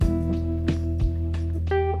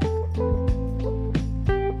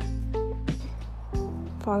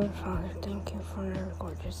Father, thank you for a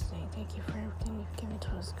gorgeous day. Thank you for everything you've given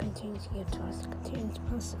to us. Continue to give to us. Continue to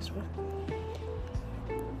bless us with.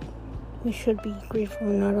 We should be grateful,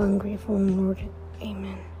 not ungrateful, Lord.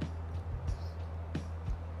 Amen.